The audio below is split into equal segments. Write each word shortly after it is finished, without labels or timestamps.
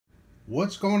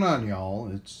What's going on,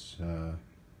 y'all? It's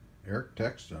Eric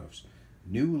Tech Stuff's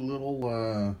new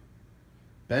little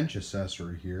bench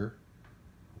accessory here.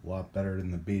 A lot better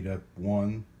than the beat up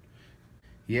one.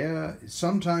 Yeah,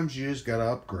 sometimes you just gotta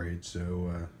upgrade.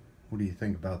 So what do you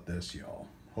think about this, y'all?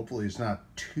 Hopefully it's not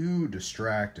too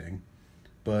distracting.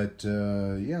 But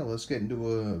yeah, let's get into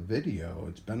a video.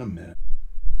 It's been a minute.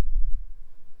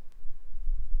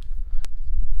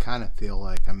 Kind of feel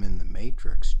like I'm in the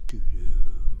Matrix.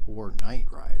 Or Knight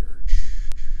Rider.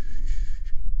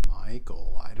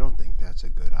 Michael, I don't think that's a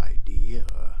good idea.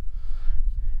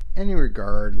 Any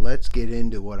regard, let's get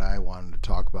into what I wanted to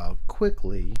talk about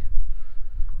quickly.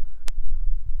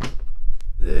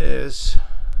 This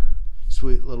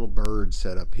sweet little bird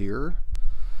setup here.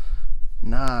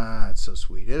 Not so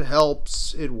sweet. It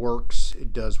helps, it works,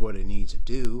 it does what it needs to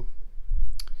do.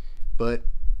 But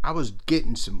I was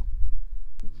getting some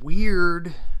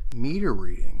weird meter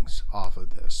readings off of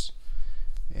this,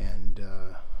 and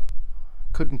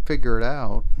couldn't figure it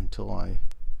out until I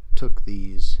took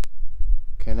these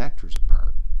connectors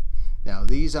apart. Now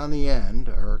these on the end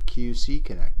are QC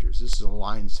connectors. This is a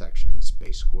line section. It's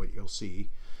basically what you'll see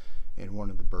in one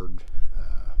of the Bird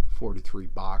 43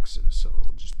 boxes. So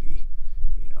it'll just be,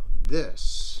 you know,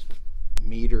 this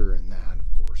meter and that.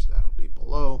 Of course, that'll be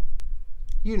below.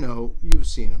 You know, you've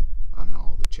seen them on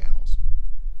all the channels.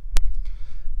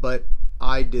 But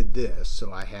I did this,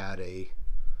 so I had a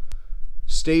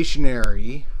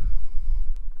stationary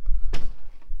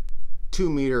 2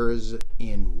 meters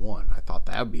in one. I thought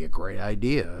that would be a great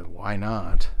idea. Why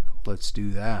not? Let's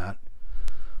do that.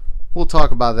 We'll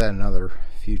talk about that in another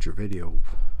future video,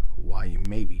 why you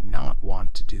maybe not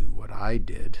want to do what I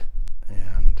did,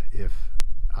 and if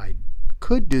I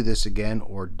could do this again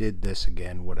or did this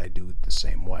again, would I do it the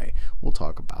same way? We'll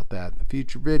talk about that in the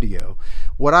future video.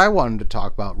 What I wanted to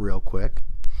talk about real quick,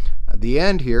 at the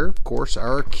end here, of course,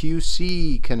 are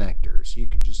QC connectors. You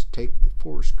can just take the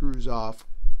 4 screws off,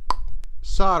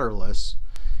 solderless.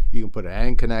 You can put an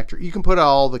end connector. You can put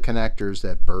all the connectors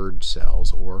that Bird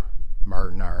sells, or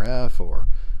Martin RF, or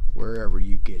wherever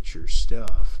you get your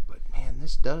stuff. But man,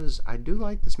 this does, I do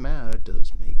like this mat. It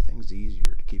does make things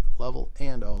easier to keep it level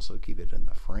and also keep it in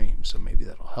the frame. So maybe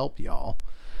that'll help y'all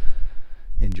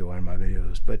enjoying my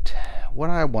videos. But what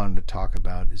I wanted to talk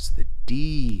about is the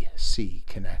DC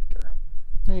connector.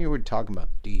 Now you were talking about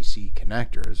DC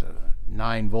connector as a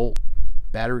 9-volt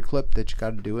battery clip that you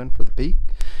got to do in for the peak.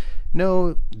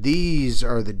 No, these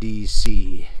are the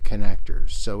DC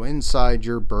connectors. So inside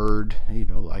your Bird, you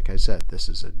know, like I said, this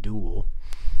is a dual.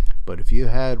 But if you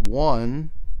had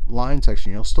one line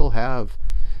section, you'll still have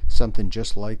something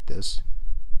just like this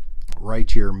right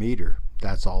to your meter.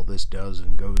 That's all this does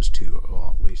and goes to,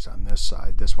 well, at least on this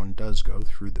side. This one does go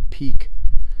through the peak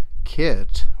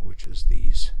kit, which is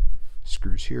these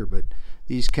screws here. But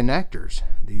these connectors,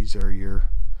 these are your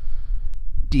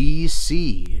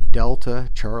DC Delta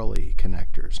Charlie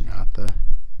connectors, not the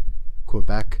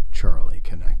Quebec Charlie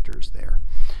connectors there.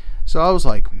 So I was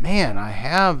like, man, I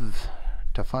have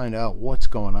to find out what's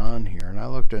going on here. And I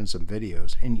looked in some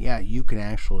videos, and yeah, you can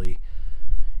actually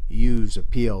use a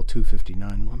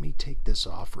PL259. Let me take this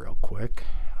off real quick.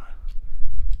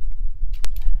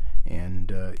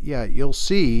 And yeah, you'll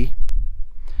see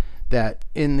that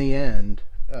in the end,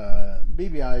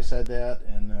 BBI said that,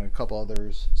 and a couple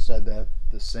others said that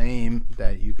the same,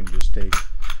 that you can just take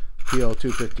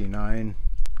PL259,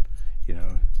 you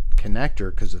know, connector,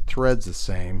 because the thread's the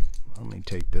same. Let me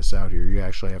take this out here. You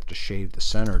actually have to shave the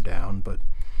center down, but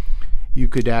you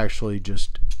could actually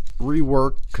just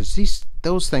rework, because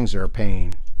those things are a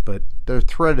pain, but they're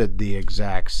threaded the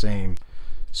exact same.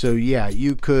 So yeah,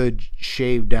 you could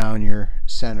shave down your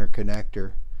center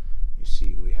connector. You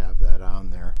see we have that on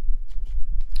there.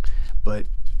 But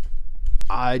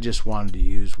I just wanted to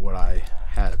use what I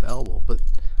had available, but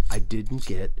I didn't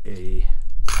get a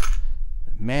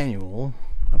manual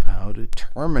of how to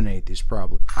terminate these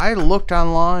problems. I looked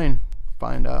online to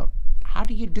find out, how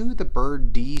do you do the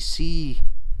Bird DC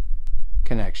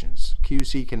connections,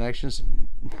 QC connections?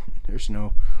 There's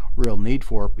no real need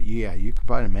for it, but yeah, you can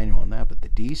find a manual on that. But the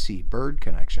DC Bird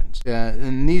connections,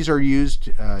 and these are used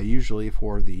usually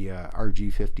for the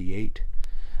RG58,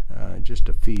 just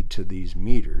to feed to these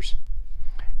meters.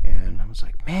 And I was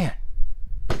like, man,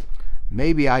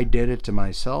 maybe I did it to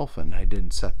myself and I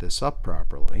didn't set this up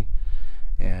properly.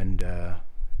 And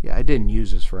yeah, I didn't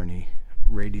use this for any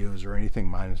radios or anything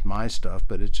minus my stuff,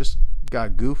 but it just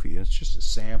got goofy. It's just a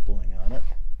sampling on it.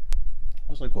 I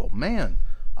was like, well, man,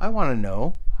 I want to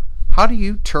know, how do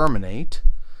you terminate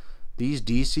these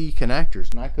DC connectors?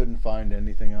 And I couldn't find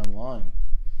anything online.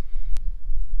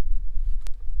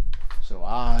 So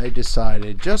I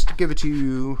decided just to give it to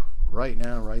you right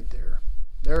now, right there.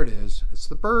 There it is. It's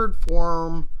the Bird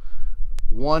Form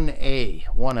 1A,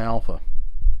 1 Alpha.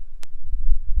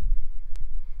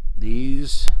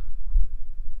 These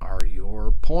are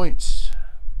your points.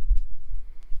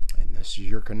 And this is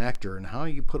your connector and how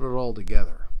you put it all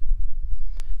together.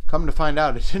 Come to find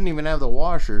out, it didn't even have the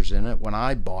washers in it when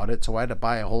I bought it, so I had to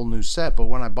buy a whole new set. But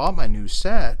when I bought my new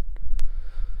set,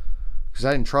 because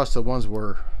I didn't trust the ones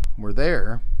were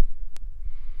there,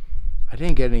 I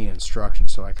didn't get any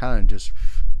instructions, so I kind of just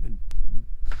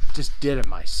did it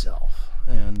myself.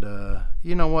 And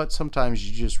you know what? Sometimes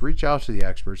you just reach out to the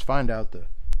experts, find out the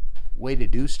way to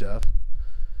do stuff.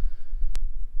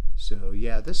 So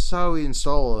yeah, this is how we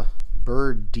install a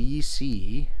Bird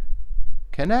DC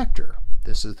connector.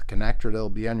 This is the connector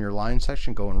that'll be on your line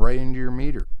section going right into your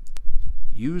meter.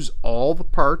 Use all the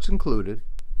parts included.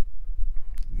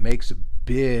 Makes a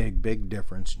big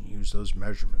difference, and use those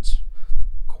measurements.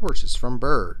 Of course, it's from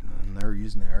Bird, and they're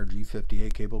using the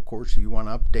RG58 cable. Of course, if you want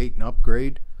to update and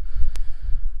upgrade,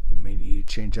 you may need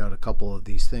to change out a couple of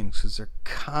these things because they're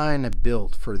kind of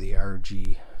built for the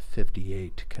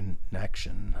RG58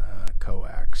 connection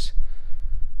coax.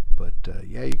 But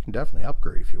yeah, you can definitely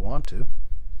upgrade if you want to.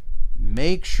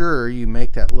 Make sure you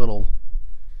make that little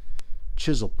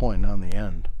chisel point on the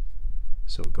end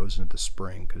so it goes into the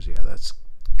spring, because yeah, that's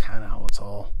kind of how it's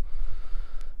all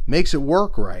makes it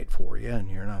work right for you, and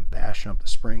you're not bashing up the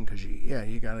spring, because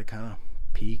you got to kind of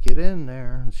peek it in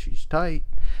there. She's tight.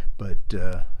 But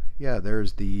yeah,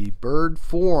 there's the Bird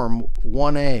Form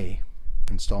 1A,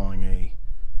 installing a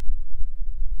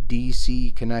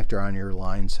DC connector on your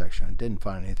line section. I didn't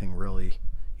find anything really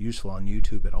useful on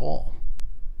YouTube at all,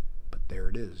 but there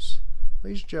it is.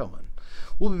 Ladies and gentlemen,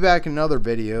 we'll be back in another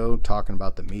video talking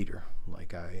about the meter,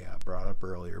 like I brought up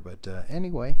earlier. But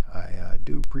anyway, I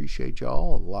do appreciate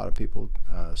y'all. A lot of people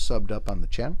subbed up on the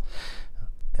channel.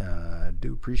 I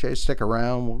do appreciate it. Stick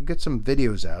around. We'll get some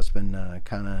videos out. It's been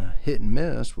kind of hit and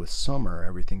miss with summer.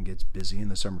 Everything gets busy in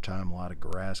the summertime. A lot of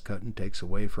grass cutting takes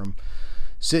away from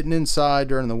sitting inside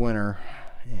during the winter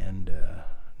and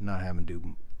not having to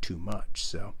do too much.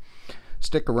 So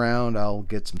stick around. I'll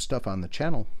get some stuff on the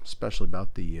channel, especially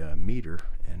about the meter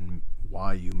and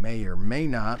why you may or may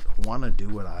not want to do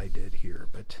what I did here.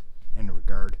 But in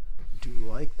regard, do you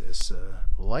like this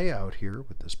layout here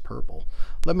with this purple?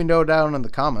 Let me know down in the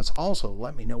comments. Also,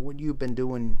 let me know what you've been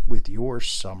doing with your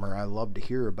summer. I love to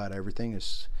hear about everything.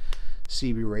 It's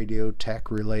CB radio, tech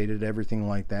related, everything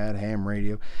like that, ham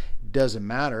radio. Doesn't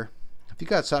matter. If you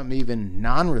got something even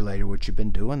non-related what you've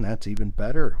been doing, that's even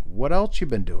better. What else you've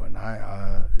been doing?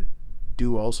 I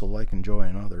do also like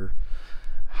enjoying other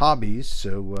hobbies.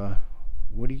 So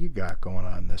what do you got going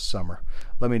on this summer?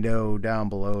 Let me know down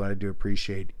below. I do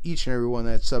appreciate each and every one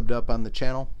that subbed up on the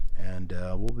channel, and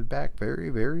we'll be back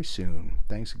very soon.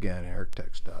 Thanks again, Eric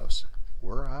Tech Stuffs.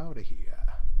 We're out of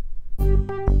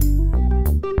here.